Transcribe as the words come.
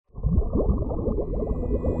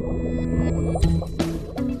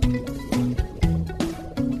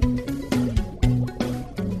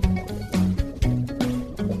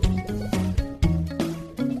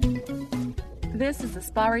This is the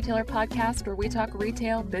Spa Retailer Podcast, where we talk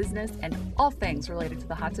retail, business, and all things related to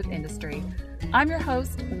the hot tub industry. I'm your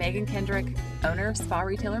host, Megan Kendrick, owner of Spa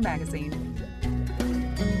Retailer Magazine.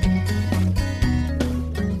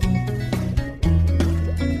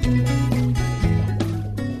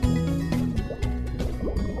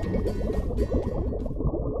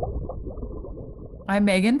 I'm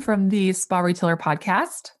Megan from the Spa Retailer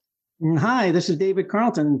Podcast. Hi, this is David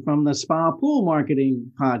Carleton from the Spa Pool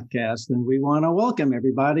Marketing Podcast, and we want to welcome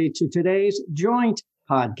everybody to today's joint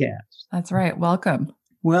podcast. That's right. Welcome.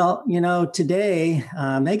 Well, today,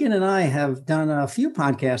 Megan and I have done a few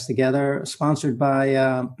podcasts together, sponsored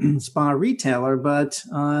by Spa Retailer, but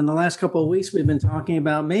in the last couple of weeks, we've been talking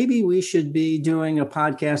about maybe we should be doing a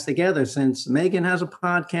podcast together, since Megan has a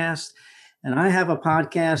podcast and I have a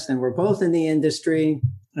podcast, and we're both in the industry.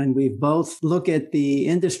 And we both look at the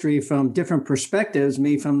industry from different perspectives,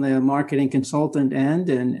 me from the marketing consultant end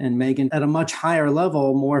and Megan at a much higher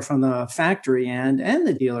level, more from the factory end and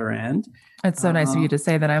the dealer end. It's so nice of you to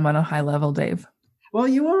say that I'm on a high level, Dave. Well,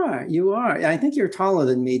 you are. I think you're taller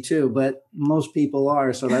than me too, but most people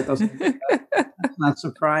are. So that's not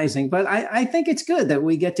surprising. But I think it's good that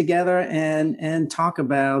we get together and talk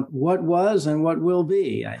about what was and what will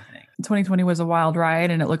be, I think. 2020 was a wild ride,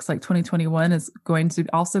 and it looks like 2021 is going to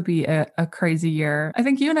also be a crazy year. I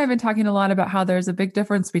think you and I have been talking a lot about how there's a big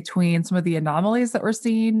difference between some of the anomalies that we're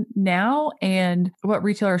seeing now and what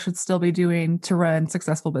retailers should still be doing to run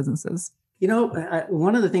successful businesses.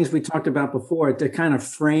 One of the things we talked about before to kind of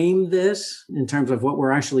frame this in terms of what we're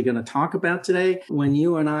actually going to talk about today, when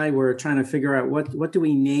you and I were trying to figure out what do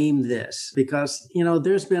we name this? Because,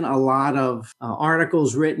 there's been a lot of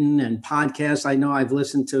articles written and podcasts. I know I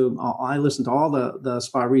listen to all the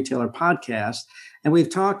Spa Retailer podcasts. And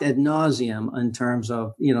we've talked ad nauseum in terms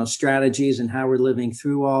of, strategies and how we're living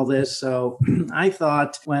through all this. So I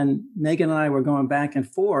thought when Megan and I were going back and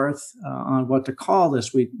forth on what to call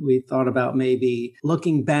this, we thought about maybe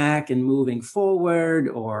looking back and moving forward,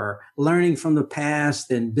 or learning from the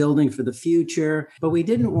past and building for the future. But we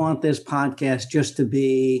didn't want this podcast just to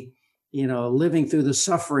be living through the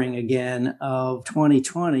suffering again of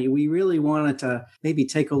 2020. We really wanted to maybe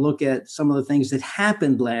take a look at some of the things that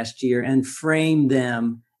happened last year and frame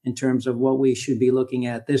them in terms of what we should be looking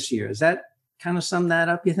at this year. Does that kind of sum that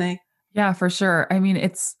up, you think? Yeah, for sure. I mean,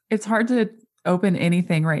 it's hard to open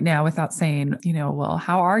anything right now without saying, well,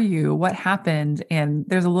 how are you? What happened? And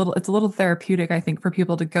it's a little therapeutic, I think, for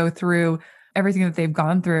people to go through everything that they've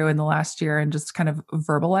gone through in the last year and just kind of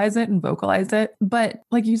verbalize it and vocalize it. But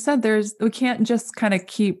like you said, we can't just kind of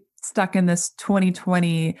keep stuck in this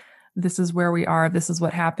 2020. This is where we are. This is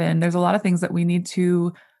what happened. There's a lot of things that we need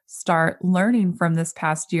to start learning from this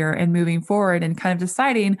past year and moving forward and kind of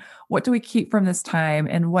deciding what do we keep from this time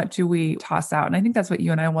and what do we toss out. And I think that's what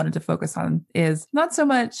you and I wanted to focus on, is not so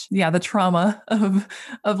much, the trauma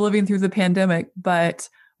of living through the pandemic, but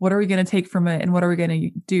what are we going to take from it, and what are we going to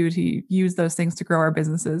do to use those things to grow our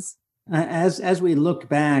businesses? As we look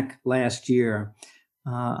back last year,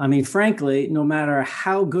 frankly, no matter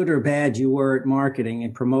how good or bad you were at marketing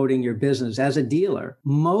and promoting your business as a dealer,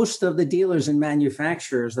 most of the dealers and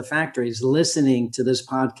manufacturers, the factories listening to this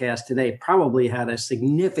podcast today, probably had a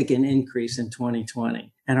significant increase in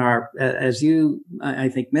 2020. And as you, I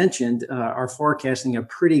think, mentioned, are forecasting a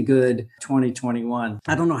pretty good 2021.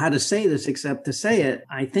 I don't know how to say this except to say it.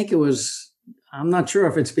 I think I'm not sure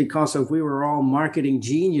if it's because we were all marketing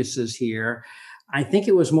geniuses here. I think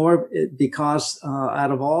it was more because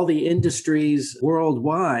out of all the industries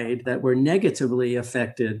worldwide that were negatively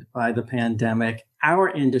affected by the pandemic, our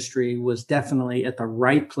industry was definitely at the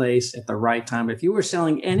right place at the right time. If you were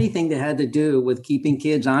selling anything that had to do with keeping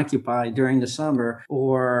kids occupied during the summer,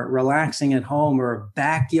 or relaxing at home, or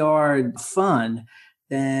backyard fun,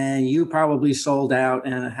 then you probably sold out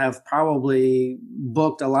and have probably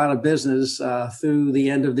booked a lot of business through the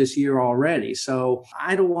end of this year already. So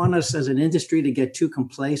I don't want us as an industry to get too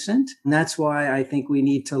complacent. And that's why I think we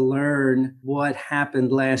need to learn what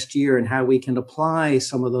happened last year and how we can apply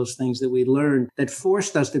some of those things that we learned that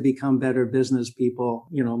forced us to become better business people,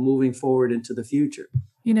 moving forward into the future.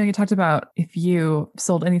 You talked about if you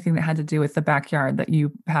sold anything that had to do with the backyard, that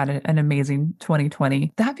you had an amazing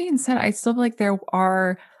 2020. That being said, I still feel like there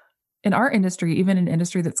are, in our industry, even an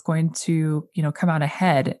industry that's going to, come out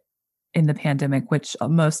ahead in the pandemic, which a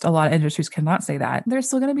lot of industries cannot say that. There's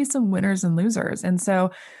still going to be some winners and losers. And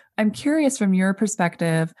so I'm curious, from your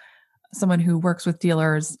perspective, someone who works with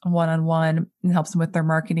dealers one-on-one and helps them with their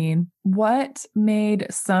marketing, what made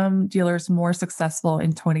some dealers more successful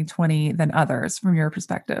in 2020 than others from your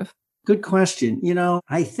perspective? Good question.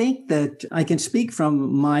 I think that I can speak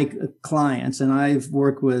from my clients, and I've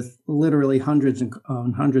worked with literally hundreds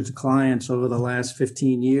of clients over the last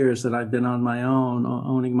 15 years that I've been on my own,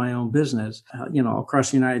 owning my own business, across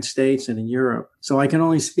the United States and in Europe. So I can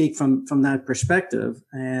only speak from that perspective.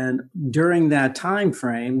 And during that time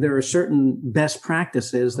frame, there are certain best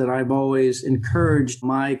practices that I've always encouraged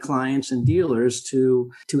my clients and dealers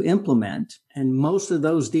to implement. And most of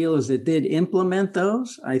those dealers that did implement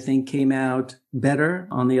those, I think, came out better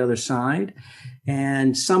on the other side.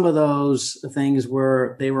 And some of those things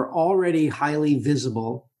they were already highly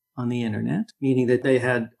visible on the internet, meaning that they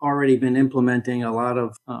had already been implementing a lot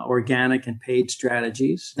of organic and paid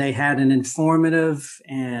strategies. They had an informative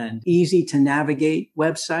and easy to navigate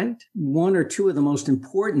website. One or two of the most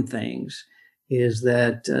important things is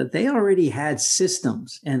that they already had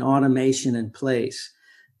systems and automation in place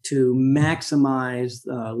to maximize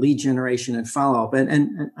lead generation and follow-up.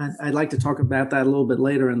 And I'd like to talk about that a little bit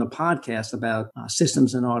later in the podcast about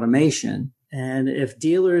systems and automation. And if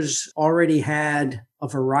dealers already had a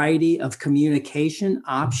variety of communication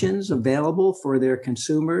options available for their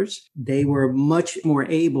consumers, they were much more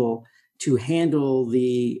able to handle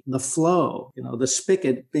the flow, the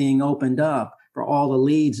spigot being opened up for all the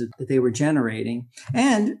leads that they were generating.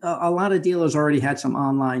 And a lot of dealers already had some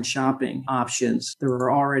online shopping options that were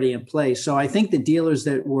already in place. So I think the dealers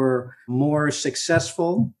that were more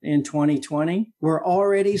successful in 2020 were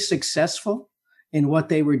already successful in what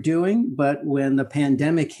they were doing. But when the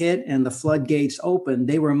pandemic hit and the floodgates opened,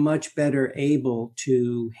 they were much better able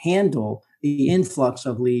to handle the influx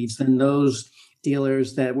of leads than those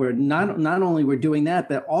dealers that were not only were doing that,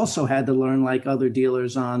 but also had to learn, like other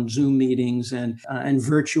dealers, on Zoom meetings and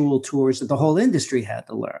virtual tours that the whole industry had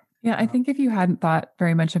to learn. Yeah, I think if you hadn't thought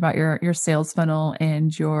very much about your sales funnel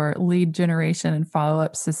and your lead generation and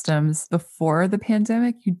follow-up systems before the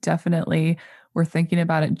pandemic, you definitely were thinking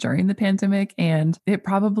about it during the pandemic. And it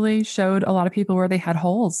probably showed a lot of people where they had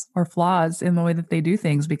holes or flaws in the way that they do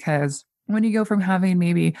things. Because when you go from having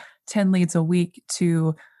maybe 10 leads a week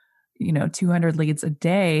to 200 leads a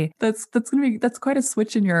day, that's quite a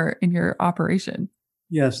switch in your operation.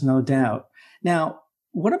 Yes, no doubt. Now,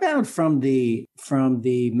 what about from the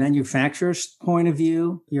manufacturer's point of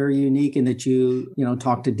view? You're unique in that you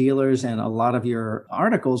talk to dealers, and a lot of your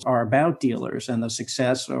articles are about dealers and the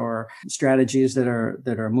success or strategies that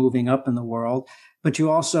are moving up in the world. But you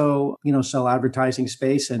also, sell advertising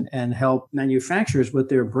space and help manufacturers with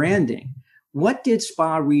their branding. What did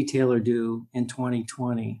Spa Retailer do in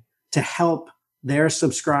 2020 to help their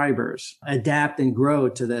subscribers adapt and grow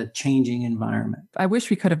to the changing environment? I wish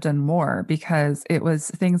we could have done more, because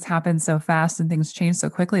things happened so fast and things changed so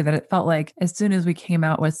quickly that it felt like as soon as we came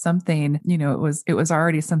out with something, it was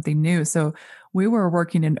already something new. So we were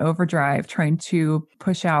working in overdrive trying to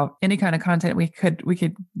push out any kind of content we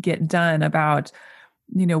could get done about,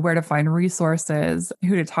 where to find resources,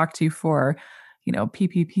 who to talk to for,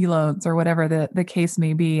 PPP loans or whatever the case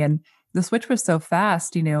may be. And the switch was so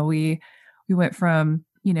fast. We went from,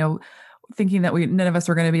 thinking that none of us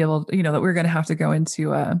were going to be able, that we were going to have to go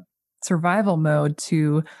into a survival mode,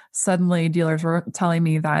 to suddenly dealers were telling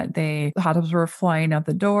me that the hot tubs were flying out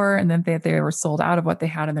the door, and then they were sold out of what they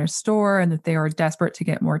had in their store, and that they were desperate to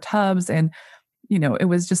get more tubs. And, it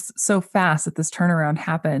was just so fast that this turnaround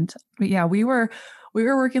happened. But yeah, we were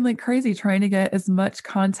working like crazy trying to get as much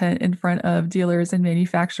content in front of dealers and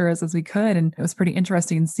manufacturers as we could. And it was pretty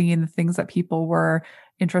interesting seeing the things that people were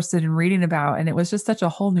interested in reading about. And it was just such a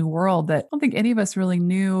whole new world that I don't think any of us really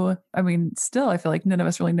knew. I mean, still, I feel like none of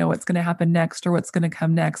us really know what's going to happen next or what's going to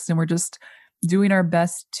come next. And we're just doing our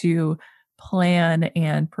best to plan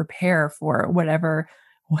and prepare for whatever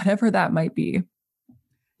that might be.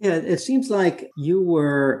 Yeah, it seems like you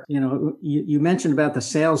were, you mentioned about the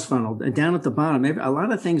sales funnel down at the bottom. Maybe a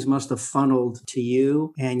lot of things must have funneled to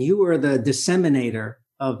you, and you were the disseminator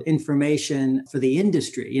of information for the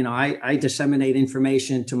industry. I disseminate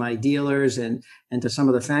information to my dealers and to some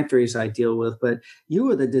of the factories I deal with, but you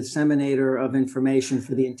were the disseminator of information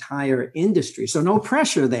for the entire industry. So no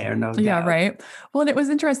pressure there, no doubt. Yeah, right. Well, and it was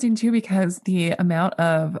interesting too, because the amount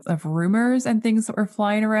of rumors and things that were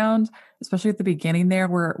flying around, especially at the beginning there,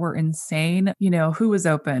 were insane. Who was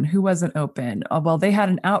open, who wasn't open. Well, they had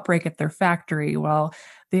an outbreak at their factory. Well,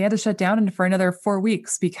 they had to shut down for another 4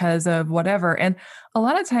 weeks because of whatever. And a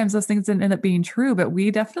lot of times those things didn't end up being true, but we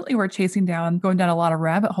definitely were going down a lot of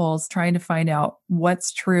rabbit holes, trying to find out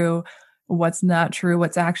what's true, what's not true,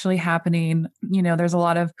 what's actually happening. There's a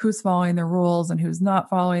lot of who's following the rules and who's not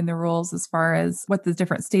following the rules as far as what the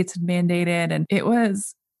different states had mandated. And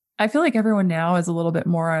I feel like everyone now is a little bit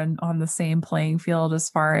more on the same playing field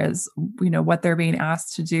as far as, what they're being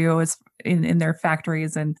asked to do is in their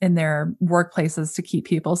factories and in their workplaces to keep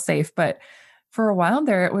people safe. But for a while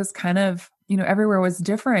there, it was kind of, everywhere was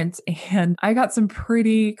different. And I got some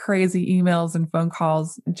pretty crazy emails and phone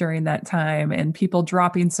calls during that time, and people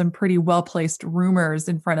dropping some pretty well-placed rumors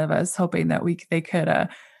in front of us, hoping that they could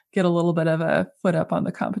get a little bit of a foot up on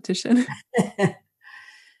the competition.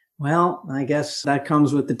 Well, I guess that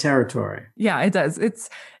comes with the territory. Yeah, it does.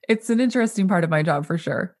 It's an interesting part of my job for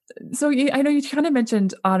sure. So I know you kind of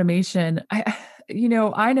mentioned automation.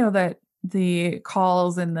 I know that the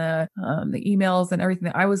calls and the emails and everything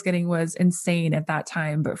that I was getting was insane at that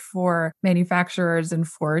time. But for manufacturers and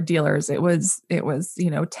for dealers, it was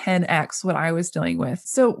 10x what I was dealing with.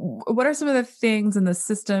 So what are some of the things and the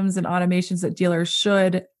systems and automations that dealers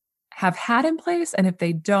should have had in place? And if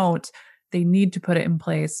they don't, they need to put it in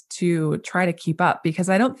place to try to keep up, because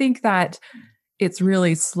I don't think that it's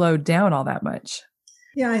really slowed down all that much.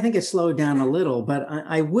 Yeah, I think it slowed down a little, but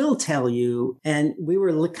I will tell you, and we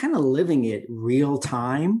were kind of living it real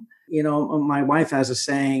time. My wife has a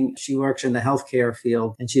saying. She works in the healthcare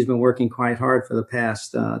field, and she's been working quite hard for the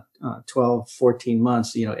past 12, 14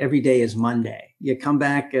 months. Every day is Monday. You come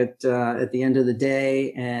back at the end of the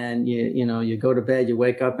day, and you go to bed, you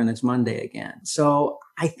wake up, and it's Monday again. So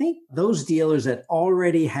I think those dealers that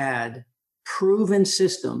already had proven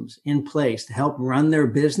systems in place to help run their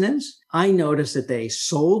business, I noticed that they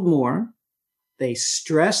sold more, they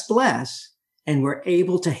stressed less, and were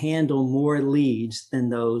able to handle more leads than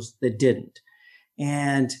those that didn't.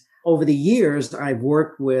 And over the years, I've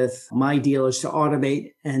worked with my dealers to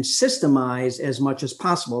automate and systemize as much as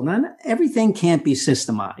possible. Now, everything can't be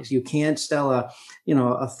systemized. You can't sell a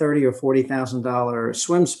 $30,000 or $40,000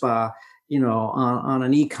 swim spa, on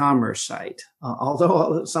an e-commerce site.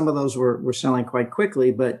 Although some of those were selling quite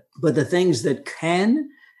quickly, but the things that can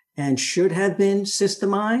and should have been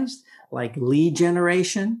systemized, like lead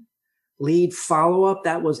generation, lead follow-up,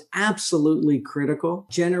 that was absolutely critical.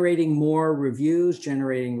 Generating more reviews,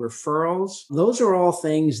 generating referrals. Those are all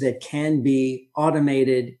things that can be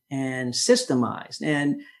automated and systemized.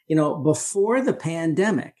 And, before the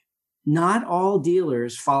pandemic, not all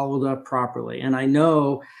dealers followed up properly. And I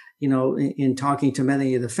know, in talking to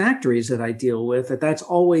many of the factories that I deal with, that's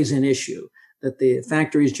always an issue, that the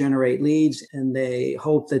factories generate leads and they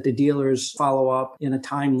hope that the dealers follow up in a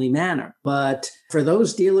timely manner. But for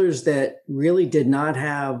those dealers that really did not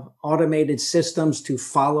have automated systems to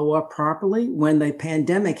follow up properly, when the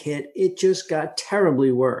pandemic hit, it just got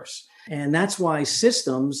terribly worse. And that's why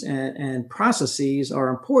systems and processes are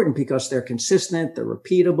important, because they're consistent, they're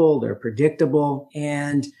repeatable, they're predictable.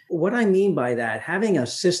 And what I mean by that, having a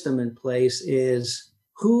system in place is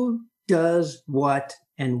who does what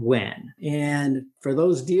and when. And for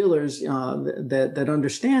those dealers that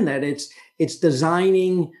understand that, it's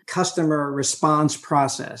designing customer response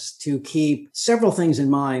process to keep several things in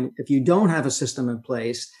mind. If you don't have a system in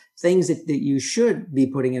place, things that you should be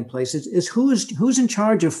putting in place is who's in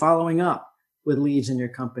charge of following up with leads in your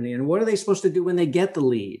company, and what are they supposed to do when they get the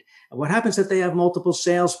lead? What happens if they have multiple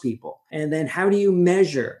salespeople? And then how do you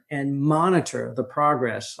measure and monitor the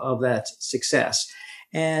progress of that success?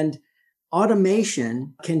 And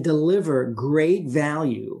automation can deliver great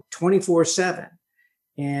value 24/7.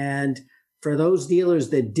 And for those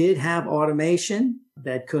dealers that did have automation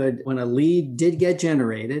that could, when a lead did get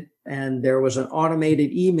generated and there was an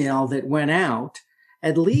automated email that went out,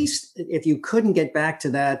 at least if you couldn't get back to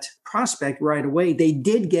that prospect right away, they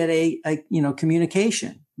did get a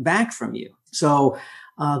communication back from you. So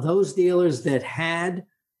those dealers that had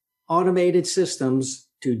automated systems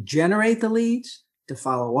to generate the leads, to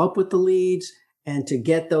follow up with the leads, and to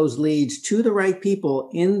get those leads to the right people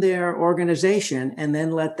in their organization, and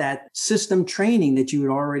then let that system training that you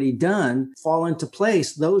had already done fall into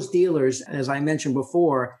place. Those dealers, as I mentioned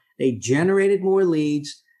before, they generated more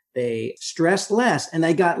leads, they stressed less, and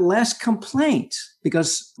they got less complaints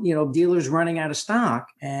because, dealers running out of stock.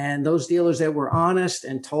 And those dealers that were honest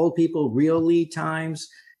and told people real lead times,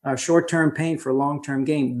 short-term pain for long-term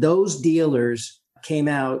gain, those dealers came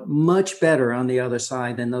out much better on the other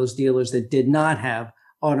side than those dealers that did not have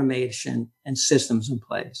automation and systems in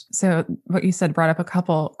place. So what you said brought up a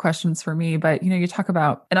couple questions for me, but you talk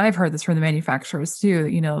about, and I've heard this from the manufacturers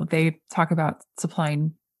too, they talk about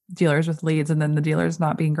supplying dealers with leads and then the dealers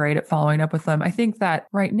not being great at following up with them. I think that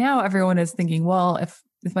right now everyone is thinking, well, if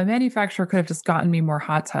my manufacturer could have just gotten me more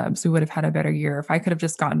hot tubs, we would have had a better year. If I could have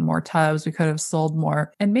just gotten more tubs, we could have sold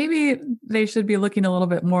more. And maybe they should be looking a little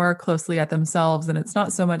bit more closely at themselves. And it's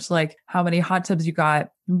not so much like how many hot tubs you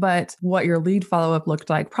got, But what your lead follow-up looked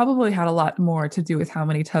like probably had a lot more to do with how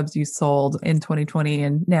many tubs you sold in 2020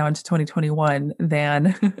 and now into 2021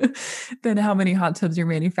 than than how many hot tubs your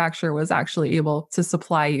manufacturer was actually able to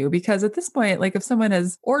supply you. Because at this point, like if someone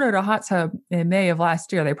has ordered a hot tub in May of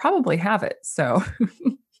last year, they probably have it. So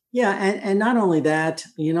Yeah, and not only that,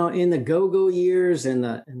 in the go-go years in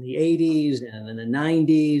the 80s and in the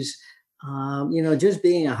 90s, just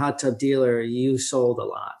being a hot tub dealer, you sold a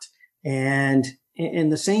lot. And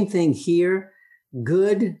the same thing here,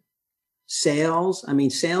 good sales. I mean,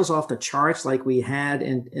 sales off the charts like we had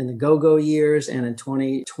in the go-go years and in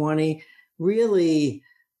 2020 really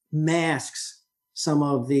masks some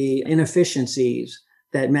of the inefficiencies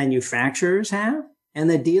that manufacturers have and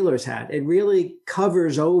the dealers had. It really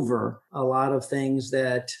covers over a lot of things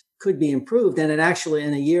that could be improved. And it actually,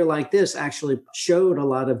 in a year like this, actually showed a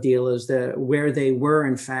lot of dealers that where they were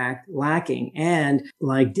in fact lacking. And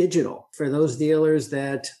like digital, for those dealers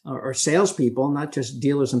that are salespeople, not just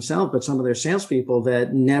dealers themselves, but some of their salespeople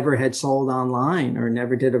that never had sold online or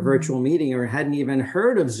never did a virtual meeting or hadn't even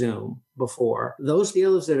heard of Zoom before, those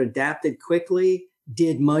dealers that adapted quickly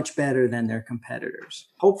did much better than their competitors.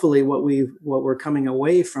 Hopefully what we're coming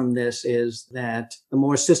away from this is that the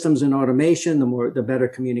more systems and automation, the better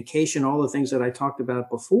communication, all the things that I talked about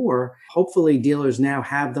before, hopefully dealers now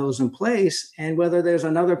have those in place. And whether there's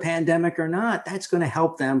another pandemic or not, that's going to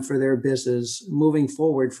help them for their business moving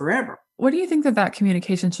forward forever. what do you think that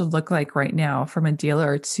communication should look like right now from a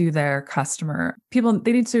dealer to their customer? People,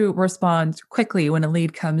 they need to respond quickly when a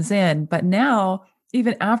lead comes in, but now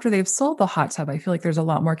even after they've sold the hot tub, I feel like there's a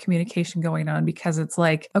lot more communication going on because it's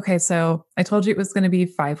like, okay, so I told you it was going to be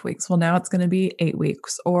 5 weeks. Well, now it's going to be 8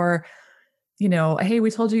 weeks. Or, hey,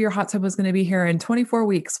 we told you your hot tub was going to be here in 24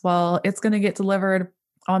 weeks. Well, it's going to get delivered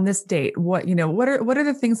on this date. What are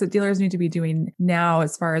the things that dealers need to be doing now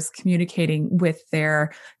as far as communicating with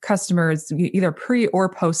their customers, either pre or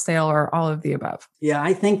post sale or all of the above? Yeah,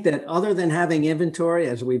 I think that other than having inventory,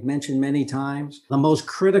 as we've mentioned many times, the most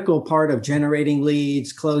critical part of generating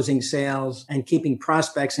leads, closing sales, and keeping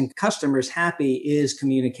prospects and customers happy is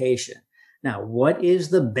communication. Now, what is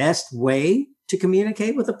the best way to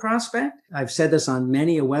communicate with a prospect? I've said this on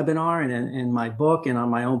many a webinar and in my book and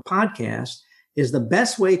on my own podcast. Is the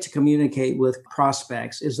best way to communicate with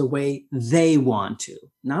prospects is the way they want to,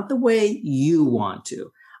 not the way you want to.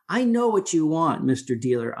 I know what you want, Mr.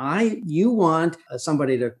 Dealer. You want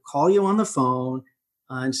somebody to call you on the phone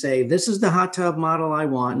and say, this is the hot tub model I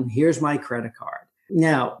want, and here's my credit card.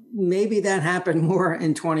 Now, maybe that happened more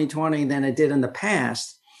in 2020 than it did in the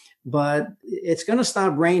past, but it's going to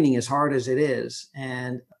stop raining as hard as it is.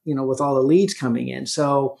 And, with all the leads coming in.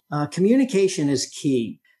 So communication is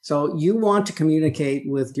key. So you want to communicate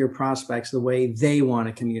with your prospects the way they want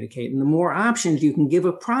to communicate. And the more options you can give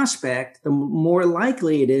a prospect, the more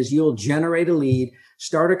likely it is you'll generate a lead,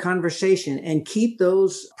 start a conversation, and keep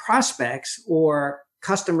those prospects or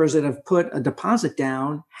customers that have put a deposit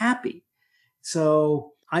down happy.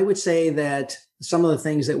 So I would say that some of the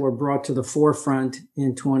things that were brought to the forefront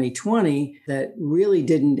in 2020 that really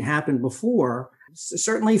didn't happen before,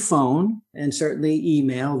 certainly phone and certainly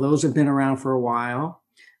email, those have been around for a while.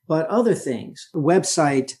 But other things,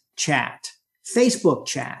 website chat, Facebook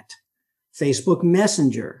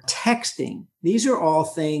Messenger, texting, these are all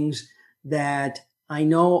things that I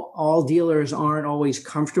know all dealers aren't always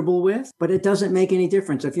comfortable with, but it doesn't make any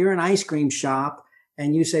difference. If you're an ice cream shop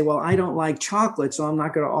and you say, well, I don't like chocolate, so I'm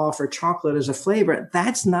not going to offer chocolate as a flavor,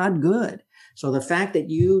 that's not good. So the fact that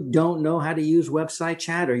you don't know how to use website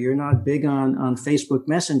chat or you're not big on Facebook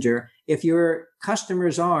Messenger, if your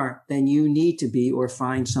customers are, then you need to be or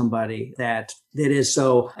find somebody that is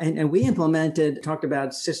so. And we talked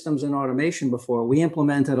about systems and automation before. We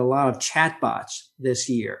implemented a lot of chatbots this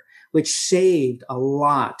year, which saved a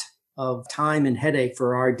lot of time and headache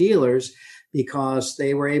for our dealers because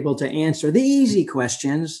they were able to answer the easy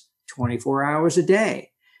questions 24 hours a day.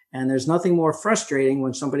 And there's nothing more frustrating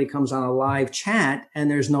when somebody comes on a live chat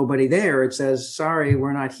and there's nobody there. It says, sorry,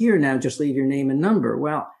 we're not here now. Just leave your name and number.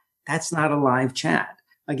 Well, that's not a live chat.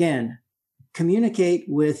 Again, communicate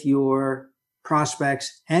with your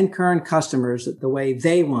prospects and current customers the way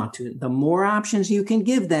they want to. The more options you can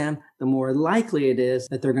give them, the more likely it is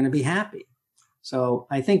that they're going to be happy. So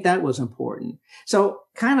I think that was important. So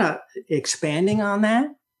kind of expanding on that,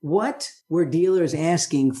 what were dealers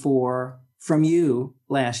asking for from you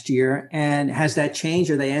last year? And has that changed?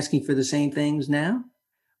 Are they asking for the same things now?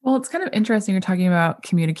 Well, it's kind of interesting you're talking about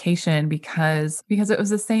communication because it was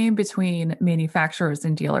the same between manufacturers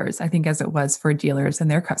and dealers, I think, as it was for dealers and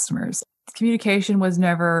their customers. Communication was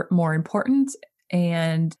never more important,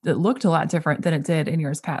 and it looked a lot different than it did in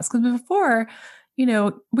years past. Because before,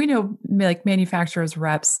 we know like manufacturers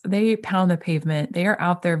reps, they pound the pavement. They are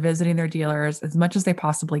out there visiting their dealers as much as they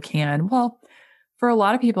possibly can. Well, for a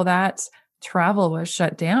lot of people, that travel was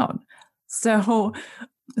shut down. So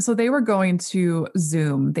so they were going to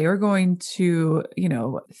Zoom, they were going to,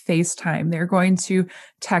 FaceTime, they're going to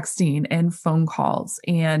texting and phone calls.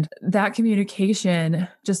 And that communication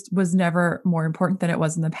just was never more important than it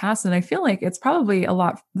was in the past. And I feel like it's probably a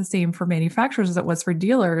lot the same for manufacturers as it was for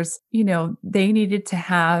dealers. They needed to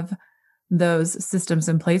have those systems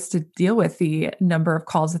in place to deal with the number of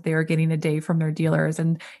calls that they were getting a day from their dealers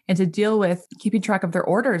and to deal with keeping track of their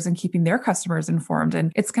orders and keeping their customers informed.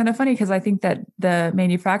 And it's kind of funny because I think that the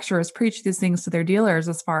manufacturers preach these things to their dealers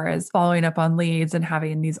as far as following up on leads and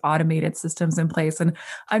having these automated systems in place. And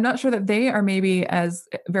I'm not sure that they are maybe as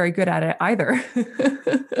very good at it either.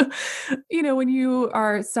 When you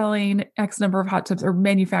are selling X number of hot tubs or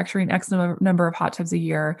manufacturing X number of hot tubs a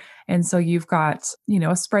year, and so you've got, a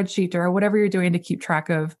spreadsheet or whatever you're doing to keep track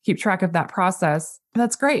of that process.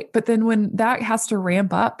 That's great. But then when that has to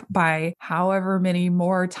ramp up by however many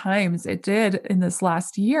more times it did in this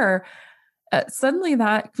last year, suddenly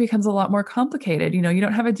that becomes a lot more complicated. You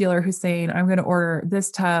don't have a dealer who's saying, I'm going to order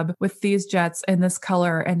this tub with these jets and this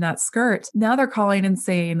color and that skirt. Now they're calling and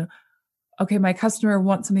saying, okay, my customer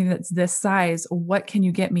wants something that's this size. What can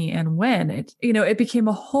you get me and when? It became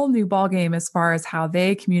a whole new ballgame as far as how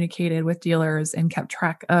they communicated with dealers and kept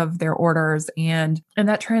track of their orders. And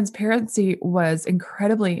that transparency was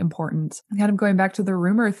incredibly important. Kind of going back to the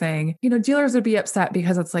rumor thing, dealers would be upset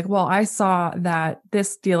because it's like, well, I saw that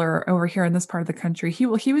this dealer over here in this part of the country, he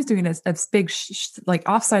was doing a big like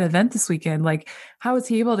offsite event this weekend. Like, how was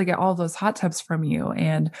he able to get all those hot tubs from you?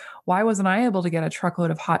 And why wasn't I able to get a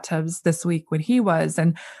truckload of hot tubs this week when he was?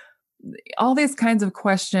 And all these kinds of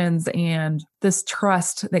questions and this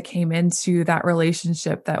trust that came into that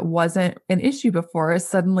relationship that wasn't an issue before is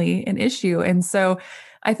suddenly an issue. And so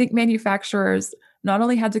I think manufacturers not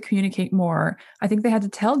only had to communicate more, I think they had to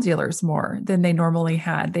tell dealers more than they normally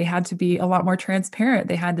had. They had to be a lot more transparent.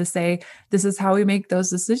 They had to say, this is how we make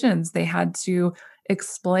those decisions. They had to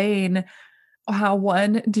explain how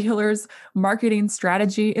one dealer's marketing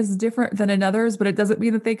strategy is different than another's, but it doesn't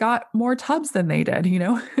mean that they got more tubs than they did,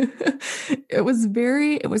 It was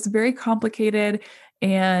very complicated.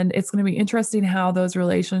 And it's going to be interesting how those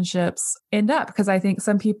relationships end up, because I think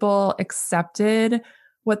some people accepted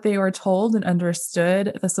what they were told and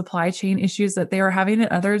understood the supply chain issues that they were having,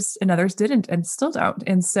 and others didn't and still don't.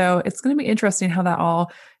 And so it's going to be interesting how that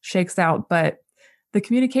all shakes out. But the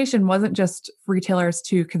communication wasn't just retailers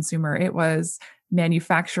to consumer. It was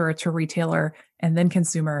manufacturer to retailer and then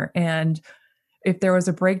consumer. And if there was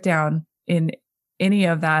a breakdown in any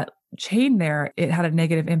of that chain there, it had a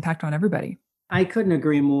negative impact on everybody. I couldn't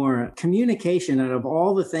agree more. Communication, out of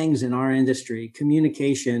all the things in our industry,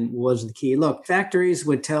 communication was the key. Look, factories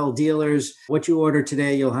would tell dealers what you order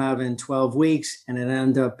today, you'll have in 12 weeks, and it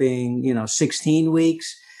ended up being, 16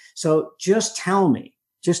 weeks. So just tell me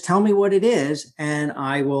what it is, and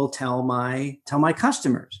I will tell my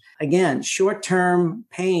customers. Again, short-term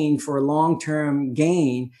pain for long-term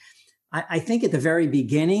gain. I think at the very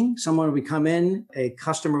beginning, a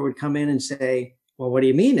customer would come in and say, well, what do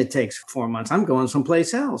you mean it takes 4 months? I'm going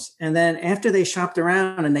someplace else. And then after they shopped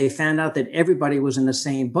around and they found out that everybody was in the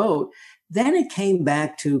same boat, then it came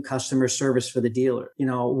back to customer service for the dealer.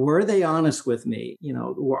 Were they honest with me?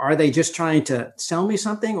 Are they just trying to sell me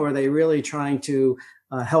something, or are they really trying to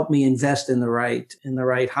help me invest in the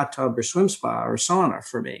right hot tub or swim spa or sauna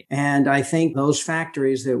for me? And I think those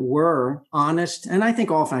factories that were honest, and I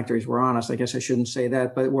think all factories were honest, I guess I shouldn't say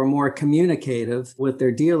that, but were more communicative with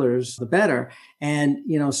their dealers, the better. And,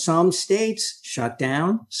 some states shut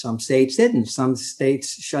down, some states didn't. Some states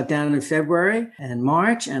shut down in February and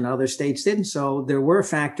March, and other states didn't. So there were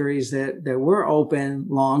factories that were open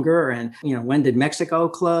longer. And, when did Mexico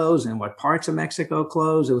close and what parts of Mexico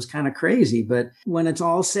close? It was kind of crazy. But when it's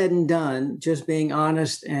all said and done, just being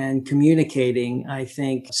honest and communicating, I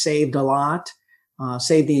think saved a lot,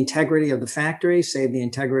 saved the integrity of the factory, saved the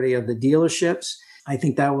integrity of the dealerships. I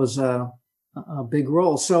think that was a big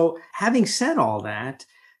role. So having said all that,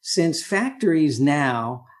 since factories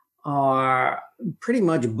now are pretty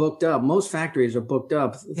much booked up, most factories are booked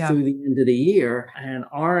up through the end of the year and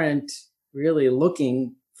aren't really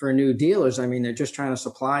looking for new dealers. I mean, they're just trying to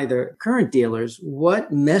supply their current dealers.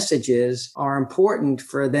 What messages are important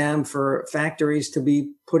for them, for factories to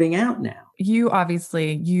be putting out now?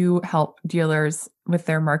 You help dealers with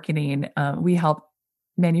their marketing. We help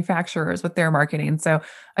manufacturers with their marketing. So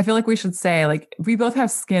I feel like we should say, we both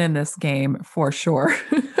have skin in this game for sure.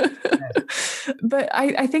 But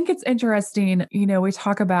I think it's interesting, we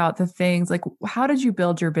talk about the things like, how did you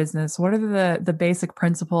build your business? What are the basic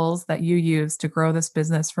principles that you use to grow this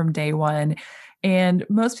business from day one? And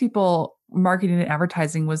most people, marketing and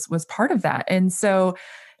advertising was part of that. And so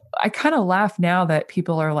I kind of laugh now that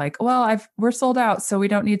people are like, well, we're sold out, so we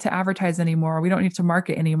don't need to advertise anymore. We don't need to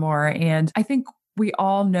market anymore. And I think we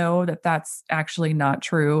all know that that's actually not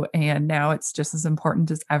true. And now it's just as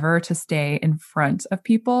important as ever to stay in front of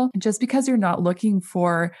people. Just because you're not looking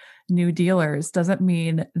for new dealers doesn't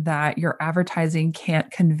mean that your advertising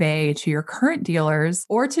can't convey to your current dealers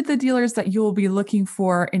or to the dealers that you will be looking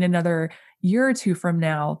for in another year or two from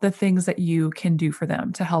now, the things that you can do for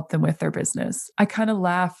them to help them with their business. I kind of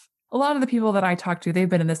laugh. A lot of the people that I talk to, they've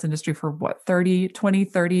been in this industry for 20,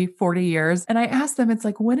 30, 40 years. And I ask them, it's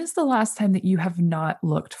like, when is the last time that you have not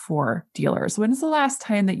looked for dealers? When is the last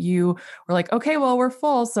time that you were like, okay, well, we're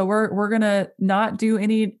full, so we're going to not do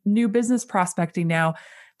any new business prospecting now?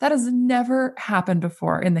 That has never happened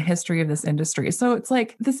before in the history of this industry. So it's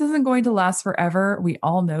like, this isn't going to last forever. We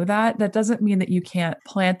all know that. That doesn't mean that you can't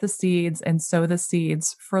plant the seeds and sow the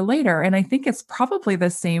seeds for later. And I think it's probably the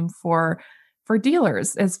same for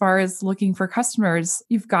dealers as far as looking for customers.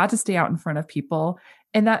 You've got to stay out in front of people,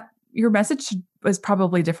 and that your message is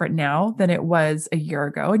probably different now than it was a year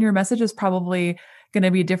ago. And your message is probably going to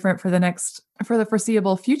be different for the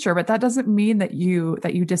foreseeable future. But that doesn't mean that you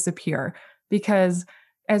disappear, because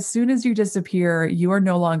as soon as you disappear, you are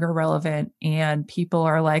no longer relevant. And people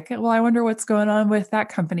are like, well, I wonder what's going on with that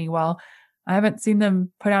company. Well, I haven't seen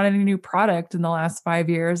them put out any new product in the last 5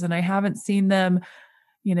 years. And I haven't seen them,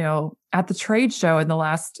 at the trade show in the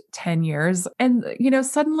last 10 years. And,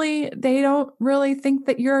 suddenly they don't really think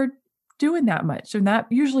that you're doing that much. And that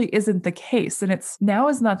usually isn't the case. And now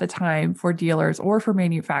is not the time for dealers or for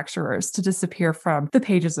manufacturers to disappear from the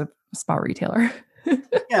pages of Spa Retailer.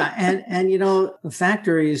 Yeah. And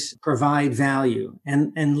factories provide value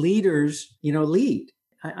and leaders, lead.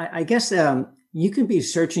 I guess you can be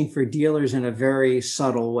searching for dealers in a very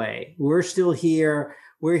subtle way. We're still here.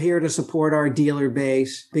 We're here to support our dealer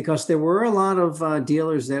base, because there were a lot of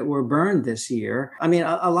dealers that were burned this year. I mean,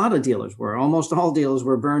 a lot of dealers were. Almost all dealers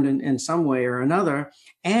were burned in some way or another.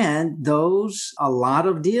 And a lot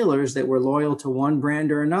of dealers that were loyal to one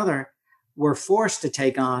brand or another were forced to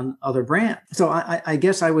take on other brands. So I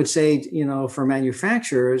guess I would say, for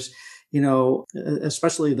manufacturers,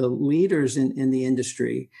 especially the leaders in the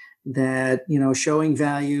industry, that, showing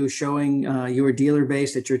value, showing your dealer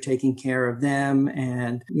base that you're taking care of them,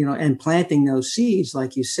 and, and planting those seeds,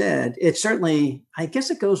 like you said, it certainly, I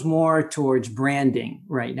guess it goes more towards branding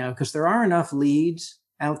right now, because there are enough leads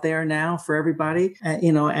out there now for everybody,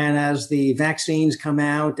 and as the vaccines come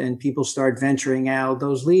out and people start venturing out,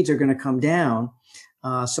 those leads are going to come down.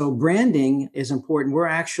 So branding is important. We're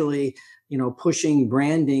actually pushing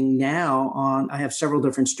branding now I have several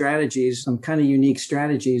different strategies, some kind of unique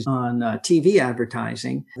strategies on TV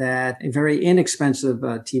advertising, that very inexpensive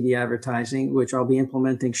TV advertising, which I'll be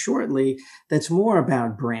implementing shortly, that's more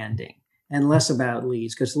about branding and less about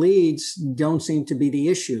leads, because leads don't seem to be the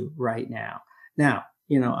issue right now. Now,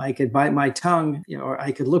 I could bite my tongue, or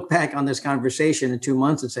I could look back on this conversation in 2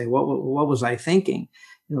 months and say, what was I thinking?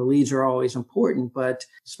 Leads are always important, but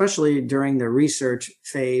especially during the research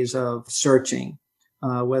phase of searching,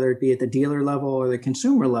 whether it be at the dealer level or the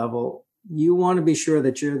consumer level, you want to be sure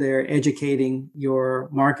that you're there educating your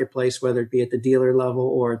marketplace, whether it be at the dealer level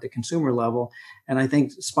or at the consumer level. And I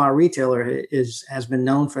think Spa Retailer has been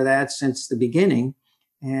known for that since the beginning.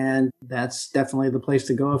 And that's definitely the place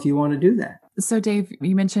to go if you want to do that. So Dave,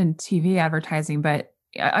 you mentioned TV advertising, but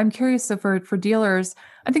I'm curious. So for dealers,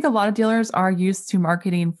 I think a lot of dealers are used to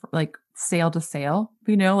marketing like sale to sale.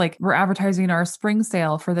 Like we're advertising our spring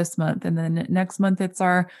sale for this month, and then next month it's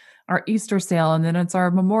our Easter sale, and then it's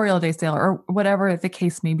our Memorial Day sale, or whatever the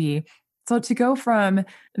case may be. So to go from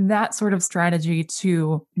that sort of strategy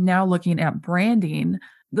to now looking at branding,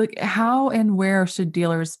 like how and where should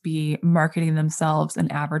dealers be marketing themselves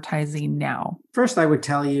and advertising now? First, I would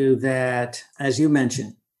tell you that, as you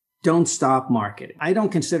mentioned, don't stop marketing. I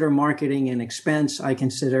don't consider marketing an expense. I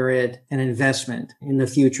consider it an investment in the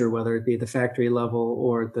future, whether it be the factory level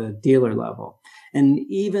or the dealer level. And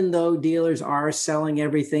even though dealers are selling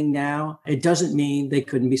everything now, it doesn't mean they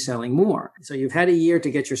couldn't be selling more. So you've had a year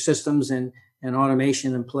to get your systems and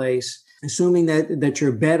automation in place. Assuming that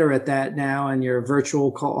you're better at that now, and your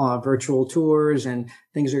virtual tours and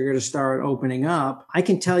things are going to start opening up, I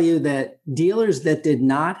can tell you that dealers that did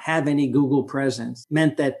not have any Google presence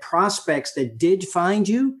meant that prospects that did find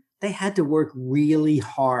you, they had to work really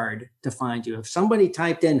hard to find you. If somebody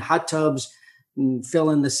typed in hot tubs, fill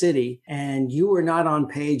in the city, and you were not on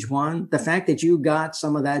page one, the fact that you got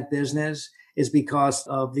some of that business is because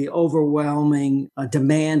of the overwhelming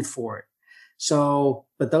demand for it. So,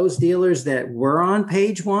 but those dealers that were on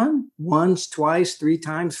page one, once, twice, three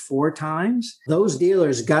times, four times, those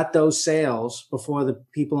dealers got those sales before the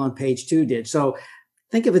people on page two did. So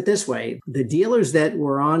think of it this way. The dealers that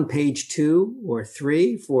were on page two or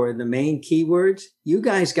three for the main keywords, you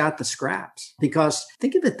guys got the scraps. Because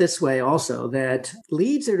think of it this way also, that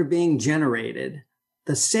leads that are being generated,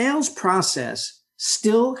 the sales process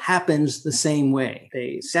still happens the same way.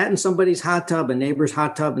 They sat in somebody's hot tub, a neighbor's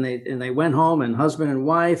hot tub, and they went home, and husband and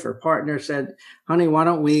wife or partner said, honey, why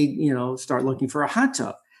don't we, start looking for a hot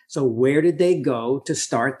tub? So where did they go to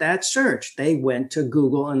start that search? They went to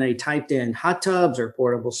Google and they typed in hot tubs or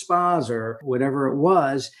portable spas or whatever it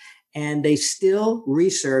was, and they still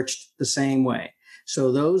researched the same way.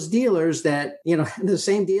 So those dealers that, the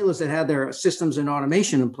same dealers that had their systems and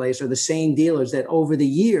automation in place are the same dealers that over the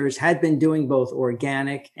years had been doing both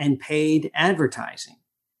organic and paid advertising.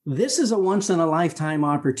 This is a once in a lifetime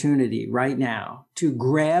opportunity right now to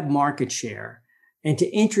grab market share and to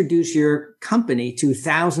introduce your company to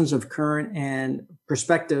thousands of current and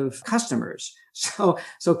prospective customers. So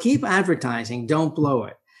keep advertising, don't blow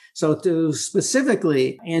it. So to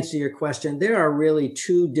specifically answer your question, there are really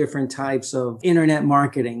two different types of internet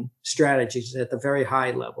marketing strategies at the very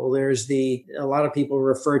high level. There's a lot of people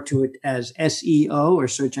refer to it as SEO or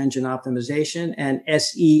search engine optimization, and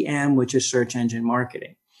SEM, which is search engine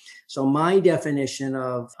marketing. So my definition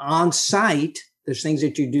of on-site, there's things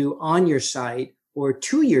that you do on your site or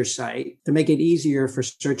to your site to make it easier for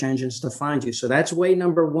search engines to find you. So that's way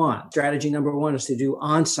number one. Strategy number one is to do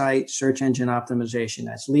on-site search engine optimization.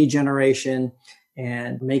 That's lead generation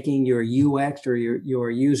and making your UX or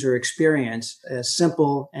your user experience as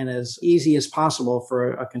simple and as easy as possible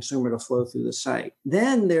for a consumer to flow through the site.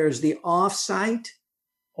 Then there's the off-site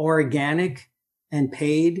organic and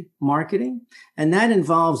paid marketing. And that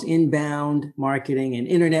involves inbound marketing and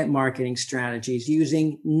internet marketing strategies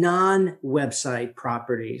using non-website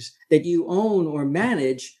properties that you own or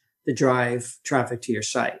manage to drive traffic to your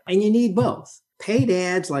site. And you need both. Paid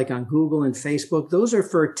ads like on Google and Facebook, those are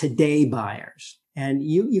for today buyers. And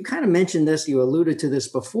you kind of mentioned this, you alluded to this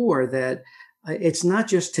before, that it's not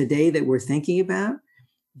just today that we're thinking about.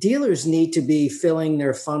 Dealers need to be filling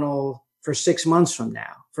their funnel for 6 months from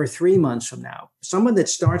now, for 3 months from now. Someone that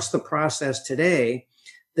starts the process today,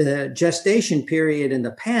 the gestation period in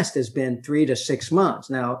the past has been 3 to 6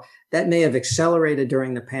 months. Now, that may have accelerated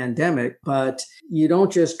during the pandemic, but you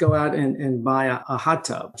don't just go out and buy a hot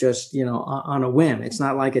tub just, on a whim. It's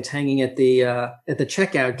not like it's hanging at the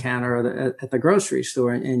checkout counter or at the grocery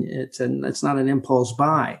store, and it's not an impulse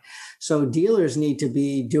buy. So dealers need to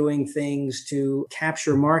be doing things to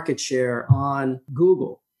capture market share on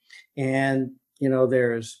Google. And,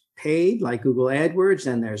 there's paid like Google AdWords,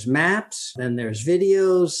 then there's maps, then there's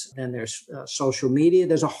videos, then there's social media.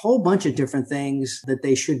 There's a whole bunch of different things that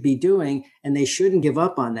they should be doing, and they shouldn't give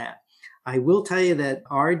up on that. I will tell you that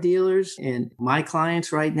our dealers and my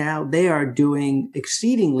clients right now, they are doing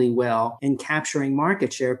exceedingly well in capturing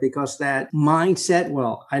market share because that mindset,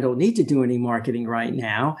 well, I don't need to do any marketing right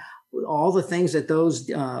now. All the things that those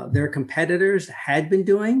their competitors had been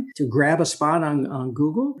doing to grab a spot on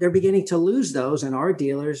Google, they're beginning to lose those, and our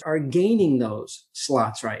dealers are gaining those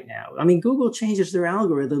slots right now. I mean, Google changes their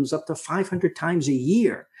algorithms up to 500 times a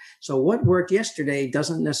year. So what worked yesterday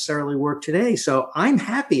doesn't necessarily work today. So I'm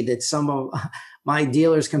happy that some of my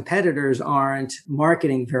dealers' competitors aren't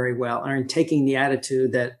marketing very well, aren't taking the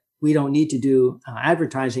attitude that we don't need to do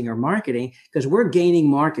advertising or marketing because we're gaining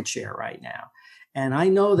market share right now. And I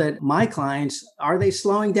know that my clients, are they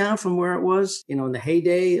slowing down from where it was, in the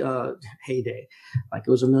heyday, like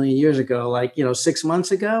it was a million years ago, 6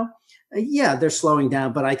 months ago? Yeah, they're slowing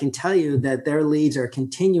down, but I can tell you that their leads are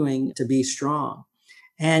continuing to be strong.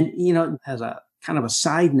 And, as a kind of a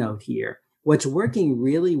side note here, what's working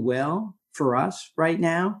really well for us right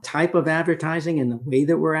now, type of advertising and the way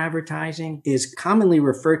that we're advertising is commonly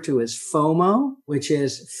referred to as FOMO, which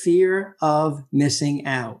is fear of missing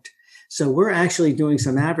out. So we're actually doing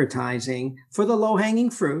some advertising for the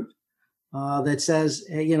low-hanging fruit that says,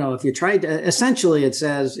 if you tried, essentially it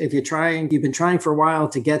says, if you've been trying for a while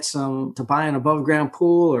to buy an above-ground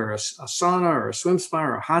pool or a sauna or a swim spa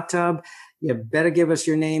or a hot tub, you better give us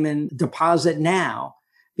your name and deposit now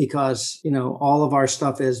because, all of our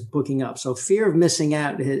stuff is booking up. So fear of missing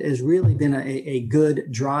out has really been a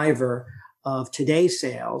good driver of today's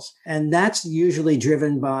sales. And that's usually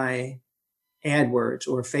driven by AdWords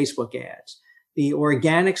or Facebook ads. The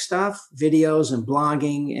organic stuff, videos and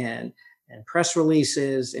blogging and and press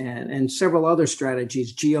releases and several other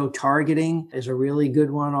strategies. Geo-targeting is a really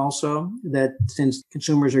good one also, that since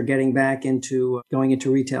consumers are getting back into going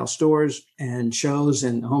into retail stores and shows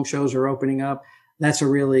and home shows are opening up, that's a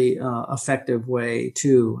really effective way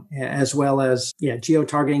too, as well as,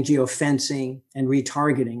 geo-targeting, geo-fencing, and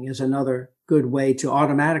retargeting is another good way to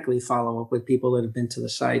automatically follow up with people that have been to the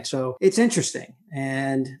site. So it's interesting.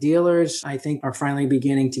 And dealers, I think, are finally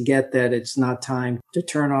beginning to get that it's not time to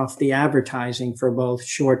turn off the advertising for both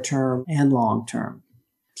short-term and long-term.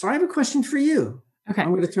 So I have a question for you. Okay. I'm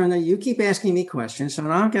going to turn that. You keep asking me questions. So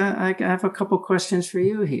now I have a couple questions for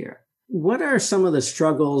you here. What are some of the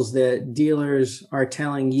struggles that dealers are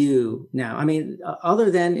telling you now? I mean,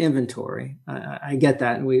 other than inventory, I get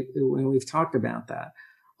that. And we've talked about that.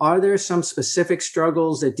 Are there some specific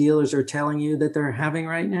struggles that dealers are telling you that they're having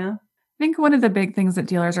right now? I think one of the big things that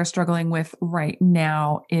dealers are struggling with right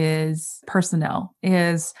now is personnel,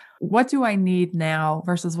 is what do I need now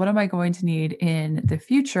versus what am I going to need in the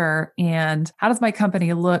future? And how does my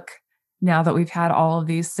company look now that we've had all of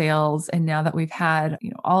these sales and now that we've had,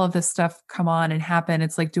 all of this stuff come on and happen?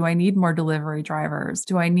 It's like, do I need more delivery drivers?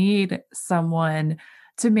 Do I need someone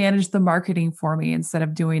to manage the marketing for me instead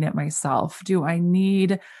of doing it myself? Do I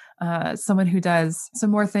need someone who does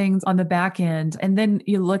some more things on the back end? And then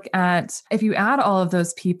you look at, if you add all of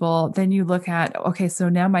those people, then you look at, okay, so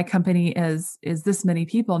now my company is this many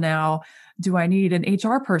people now. Do I need an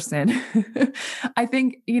HR person? I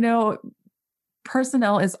think,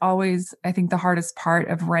 personnel is always, I think, the hardest part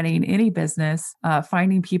of running any business,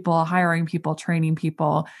 finding people, hiring people, training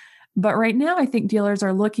people. But right now, I think dealers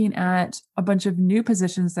are looking at a bunch of new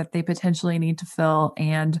positions that they potentially need to fill.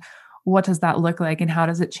 And what does that look like? And how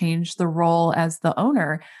does it change the role as the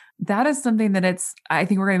owner? That is something that I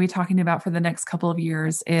think we're going to be talking about for the next couple of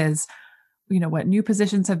years is, what new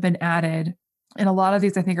positions have been added. And a lot of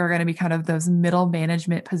these, I think, are going to be kind of those middle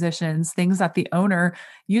management positions, things that the owner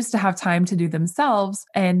used to have time to do themselves.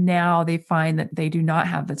 And now they find that they do not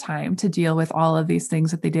have the time to deal with all of these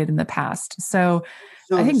things that they did in the past. So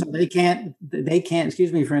I think they can't,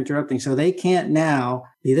 excuse me for interrupting. So they can't now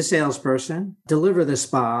be the salesperson, deliver the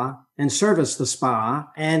spa and service the spa,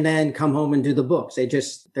 and then come home and do the books. They're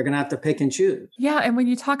going to have to pick and choose. Yeah. And when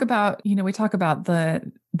you talk about, we talk about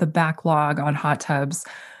the backlog on hot tubs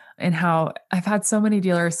and how I've had so many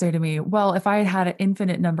dealers say to me, well, if I had had an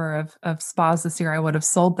infinite number of spas this year, I would have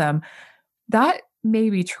sold them. That may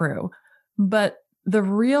be true, but the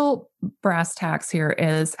real brass tacks here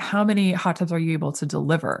is how many hot tubs are you able to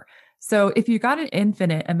deliver? So if you got an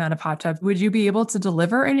infinite amount of hot tubs, would you be able to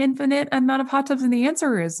deliver an infinite amount of hot tubs? And the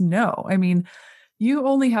answer is no. I mean, you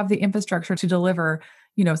only have the infrastructure to deliver,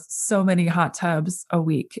 so many hot tubs a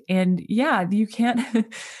week. And yeah, you can't,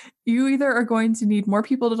 you either are going to need more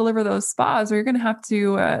people to deliver those spas or you're going to have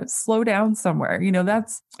to slow down somewhere.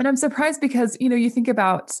 And I'm surprised because, you think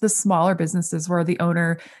about the smaller businesses where the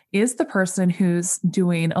owner is the person who's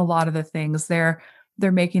doing a lot of the things. They're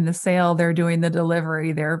making the sale, they're doing the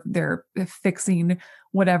delivery, they're fixing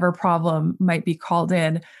whatever problem might be called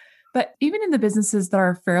in. But even in the businesses that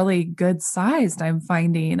are fairly good sized, I'm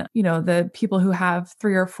finding, the people who have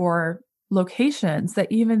 3 or 4 locations, that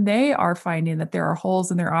even they are finding that there are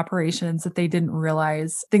holes in their operations that they didn't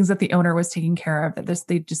realize, things that the owner was taking care of that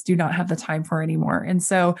they just do not have the time for anymore. And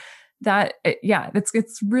so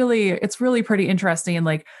it's really pretty interesting. And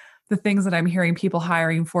like the things that I'm hearing people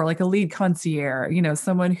hiring for, like a lead concierge,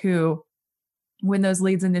 someone who, when those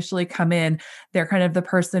leads initially come in, they're kind of the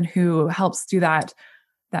person who helps do that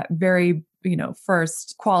very,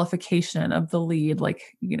 first qualification of the lead, like,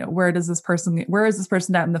 where is this person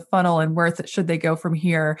at in the funnel and where should they go from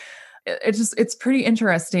here? It's pretty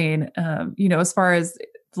interesting, as far as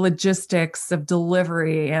logistics of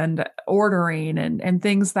delivery and ordering and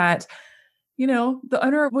things that, the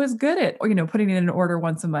owner was good at, putting in an order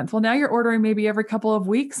once a month. Well, now you're ordering maybe every couple of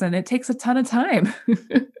weeks and it takes a ton of time.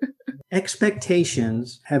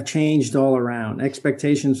 Expectations have changed all around.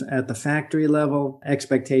 Expectations at the factory level,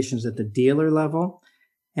 expectations at the dealer level.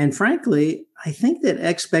 And frankly, I think that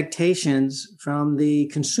expectations from the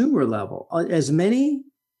consumer level, as many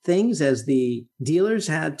things as the dealers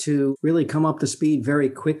had to really come up to speed very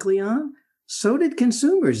quickly on, so did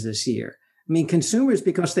consumers this year. I mean, consumers,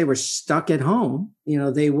 because they were stuck at home,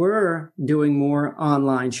 they were doing more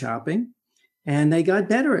online shopping. And they got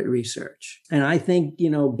better at research. And I think,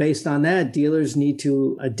 based on that, dealers need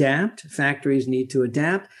to adapt, factories need to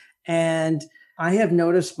adapt. And I have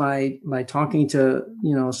noticed by talking to,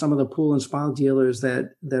 some of the pool and spa dealers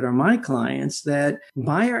that are my clients, that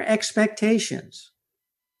buyer expectations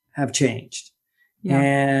have changed. Yeah.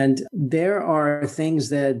 And there are things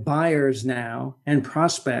that buyers now and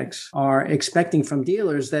prospects are expecting from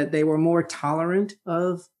dealers that they were more tolerant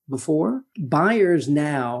of before. Buyers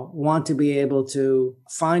now want to be able to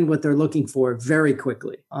find what they're looking for very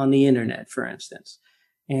quickly on the internet, for instance.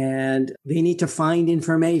 And they need to find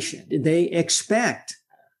information. They expect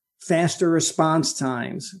faster response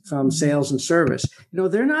times from sales and service.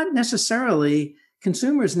 They're not necessarily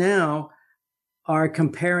consumers now are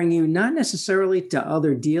comparing you not necessarily to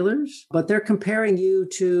other dealers, but they're comparing you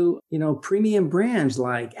to, premium brands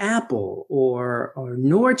like Apple or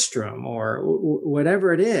Nordstrom or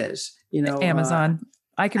whatever it is, Amazon. Amazon.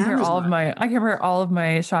 I compare all of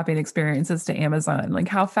my shopping experiences to Amazon. Like,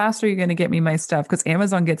 how fast are you going to get me my stuff? Because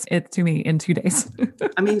Amazon gets it to me in 2 days.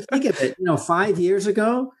 I mean, think of it. 5 years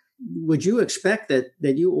ago, would you expect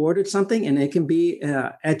that you ordered something and it can be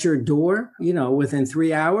at your door, within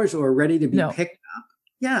 3 hours or ready to be No. picked up?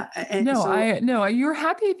 Yeah. No, you're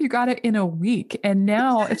happy if you got it in a week. And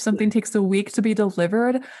now if something takes a week to be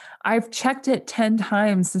delivered, I've checked it 10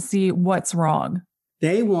 times to see what's wrong.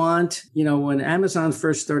 They want, when Amazon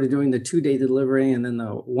first started doing the 2-day delivery and then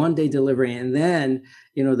the 1-day delivery, and then,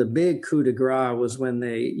 the big coup de grace was when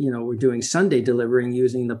they, were doing Sunday delivering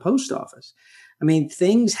using the post office. I mean,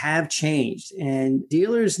 things have changed and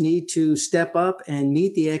dealers need to step up and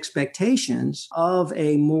meet the expectations of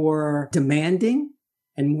a more demanding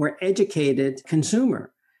and more educated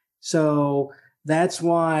consumer. So that's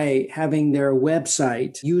why having their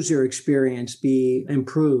website user experience be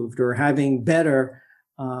improved or having better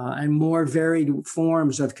and more varied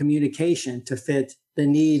forms of communication to fit the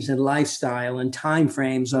needs and lifestyle and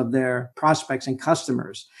timeframes of their prospects and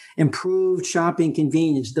customers, improved shopping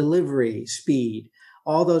convenience, delivery speed,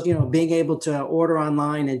 all those, being able to order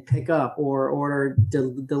online and pick up or order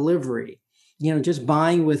delivery, just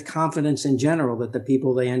buying with confidence in general that the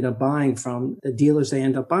people they end up buying from, the dealers they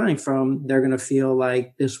end up buying from, they're going to feel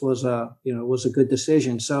like this was a good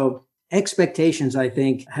decision. So expectations, I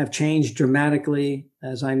think, have changed dramatically.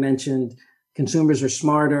 As I mentioned, consumers are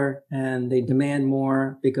smarter and they demand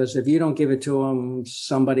more because if you don't give it to them,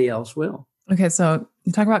 somebody else will. Okay, so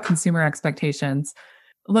you talk about consumer expectations.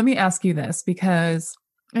 Let me ask you this, because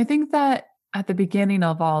I think that at the beginning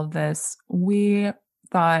of all of this, we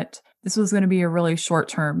thought this was going to be a really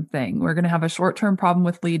short-term thing. We're going to have a short-term problem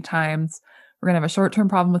with lead times. We're going to have a short-term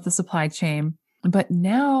problem with the supply chain. But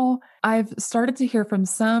now I've started to hear from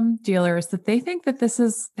some dealers that they think that this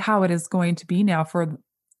is how it is going to be now for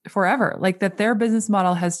forever, like that their business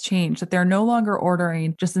model has changed, that they're no longer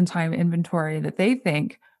ordering just-in-time inventory, that they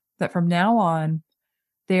think that from now on,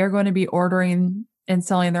 they are going to be ordering and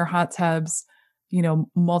selling their hot tubs,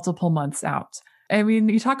 multiple months out. I mean,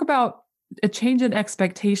 you talk about a change in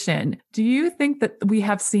expectation. Do you think that we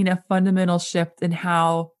have seen a fundamental shift in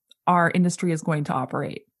how our industry is going to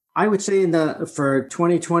operate? I would say for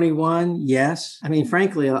 2021, yes. I mean,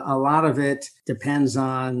 frankly, a lot of it depends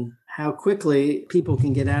on how quickly people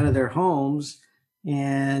can get out of their homes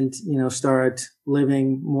and, start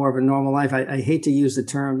living more of a normal life. I hate to use the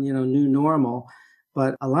term, new normal,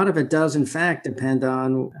 but a lot of it does, in fact, depend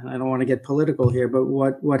on, I don't want to get political here, but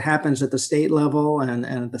what happens at the state level and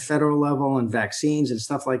at the federal level and vaccines and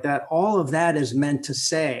stuff like that. All of that is meant to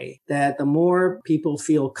say that the more people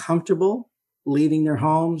feel comfortable leaving their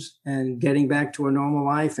homes and getting back to a normal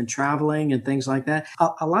life and traveling and things like that.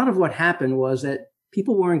 A lot of what happened was that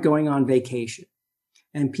people weren't going on vacation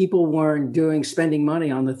and people weren't spending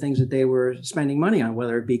money on the things that they were spending money on,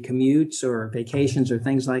 whether it be commutes or vacations or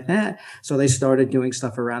things like that. So they started doing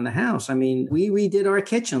stuff around the house. I mean, we redid our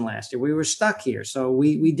kitchen last year. We were stuck here. So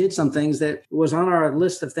we did some things that was on our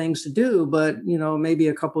list of things to do, but, maybe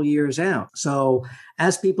a couple years out. So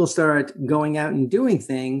as people start going out and doing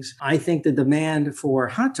things, I think the demand for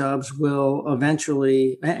hot tubs will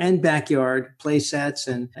eventually, and backyard play sets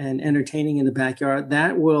and entertaining in the backyard,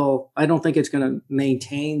 I don't think it's going to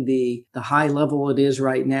maintain the high level it is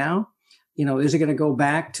right now. Is it going to go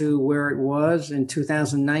back to where it was in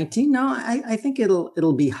 2019? No, I think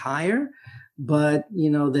it'll be higher. But,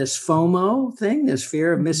 this FOMO thing, this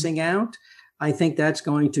fear of missing out, I think that's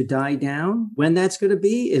going to die down. When that's going to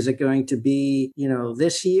be, is it going to be,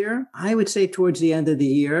 this year? I would say towards the end of the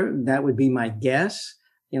year, that would be my guess.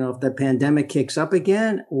 If the pandemic kicks up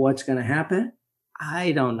again, what's going to happen?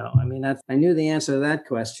 I don't know. I mean, I knew the answer to that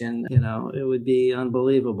question. It would be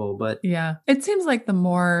unbelievable. But yeah, it seems like the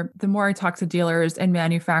more I talk to dealers and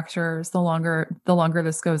manufacturers, the longer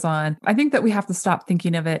this goes on. I think that we have to stop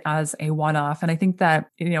thinking of it as a one-off. And I think that,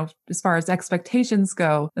 as far as expectations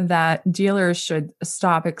go, that dealers should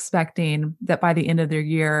stop expecting that by the end of their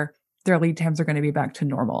year, their lead times are going to be back to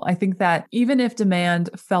normal. I think that even if demand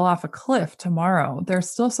fell off a cliff tomorrow, there's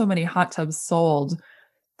still so many hot tubs sold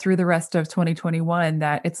through the rest of 2021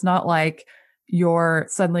 that it's not like you're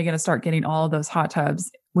suddenly going to start getting all of those hot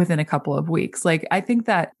tubs within a couple of weeks. Like, I think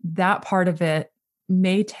that that part of it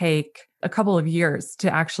may take a couple of years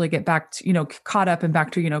to actually get back to, caught up and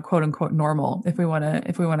back to, quote unquote normal, if we want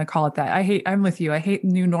to call it that. I'm with you. I hate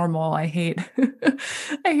new normal. I hate,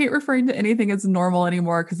 I hate referring to anything as normal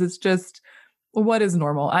anymore, because it's just, what is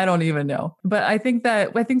normal? I don't even know. But I think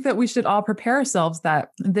that we should all prepare ourselves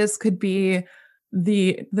that this could be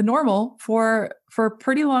the normal for a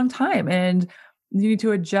pretty long time. And you need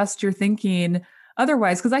to adjust your thinking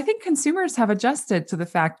otherwise, because I think consumers have adjusted to the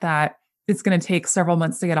fact that it's going to take several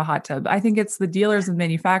months to get a hot tub. I think it's the dealers and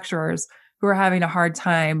manufacturers who are having a hard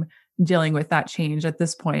time dealing with that change at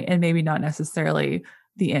this point, and maybe not necessarily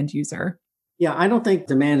the end user. Yeah, I don't think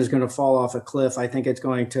demand is going to fall off a cliff. I think it's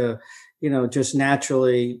going to, just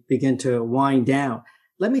naturally begin to wind down.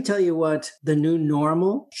 Let me tell you what the new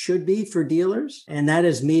normal should be for dealers, and that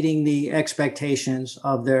is meeting the expectations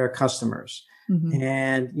of their customers. Mm-hmm.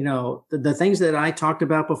 And, the things that I talked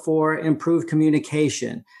about before: improved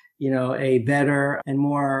communication, a better and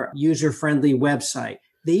more user-friendly website.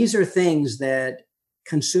 These are things that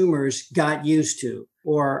consumers got used to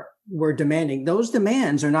or were demanding. Those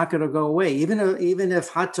demands are not going to go away. Even if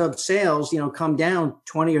hot tub sales, come down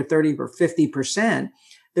 20 or 30 or 50%,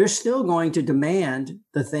 they're still going to demand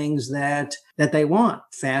the things that they want: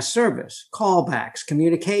 fast service, callbacks,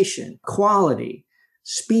 communication, quality,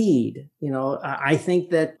 speed. I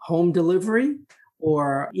think that home delivery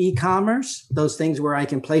or e-commerce, those things where I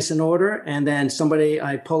can place an order and then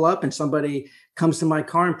I pull up and somebody comes to my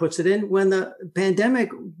car and puts it in. When the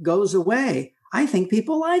pandemic goes away, I think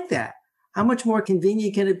people like that. How much more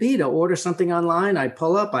convenient can it be to order something online? I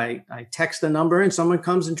pull up, I text the number, and someone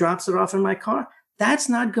comes and drops it off in my car. That's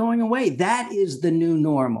not going away. That is the new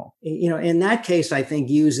normal. In that case, I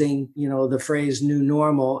think using, the phrase new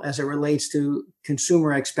normal as it relates to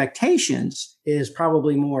consumer expectations is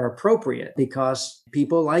probably more appropriate, because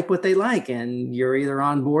people like what they like, and you're either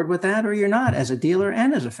on board with that or you're not, as a dealer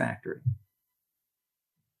and as a factory.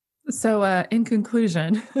 So in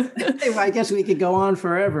conclusion, I guess we could go on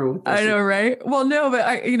forever with this. I know, right? Well, no,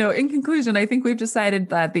 but in conclusion, I think we've decided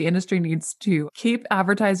that the industry needs to keep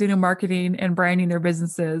advertising and marketing and branding their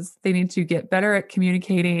businesses. They need to get better at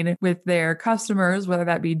communicating with their customers, whether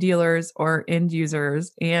that be dealers or end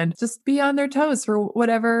users, and just be on their toes for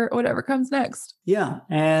whatever comes next. Yeah.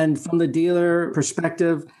 And from the dealer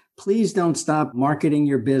perspective, please don't stop marketing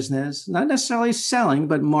your business, not necessarily selling,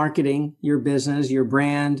 but marketing your business, your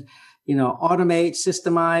brand. Automate,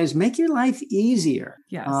 systemize, make your life easier.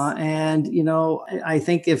 Yes. And I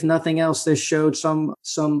think if nothing else, this showed some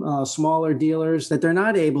smaller dealers that they're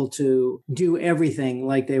not able to do everything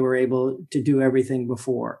like they were able to do everything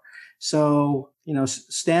before. So,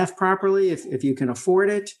 staff properly if you can afford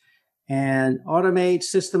it. And automate,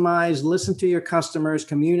 systemize, listen to your customers,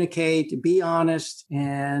 communicate, be honest,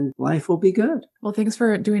 and life will be good. Well, thanks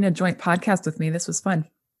for doing a joint podcast with me. This was fun.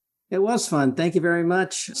 It was fun. Thank you very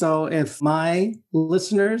much. So if my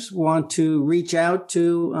listeners want to reach out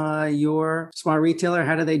to your spa retailer,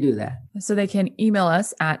 how do they do that? So they can email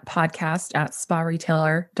us at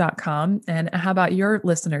podcast@sparetailer.com. And how about your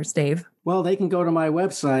listeners, Dave? Well, they can go to my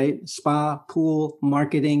website,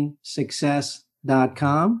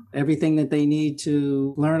 spapoolmarketingsuccess.com. Everything that they need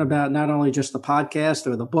to learn about not only just the podcast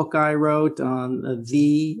or the book I wrote on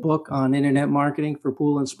the book on internet marketing for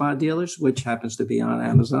pool and spa dealers, which happens to be on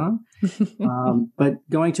Amazon. But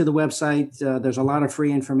going to the website, there's a lot of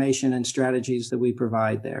free information and strategies that we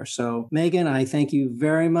provide there. So Megan, I thank you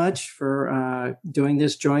very much for doing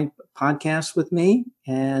this joint podcast with me.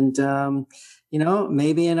 And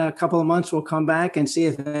maybe in a couple of months, we'll come back and see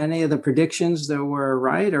if any of the predictions that were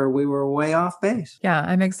right or we were way off base. Yeah,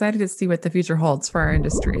 I'm excited to see what the future holds for our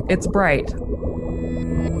industry. It's bright.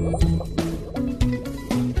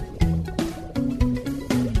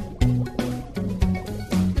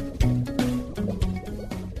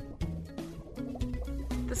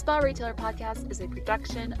 The Spa Retailer Podcast is a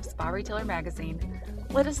production of Spa Retailer Magazine.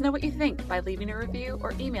 Let us know what you think by leaving a review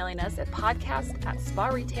or emailing us at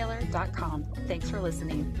podcast@sparetailer.com. Thanks for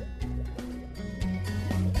listening.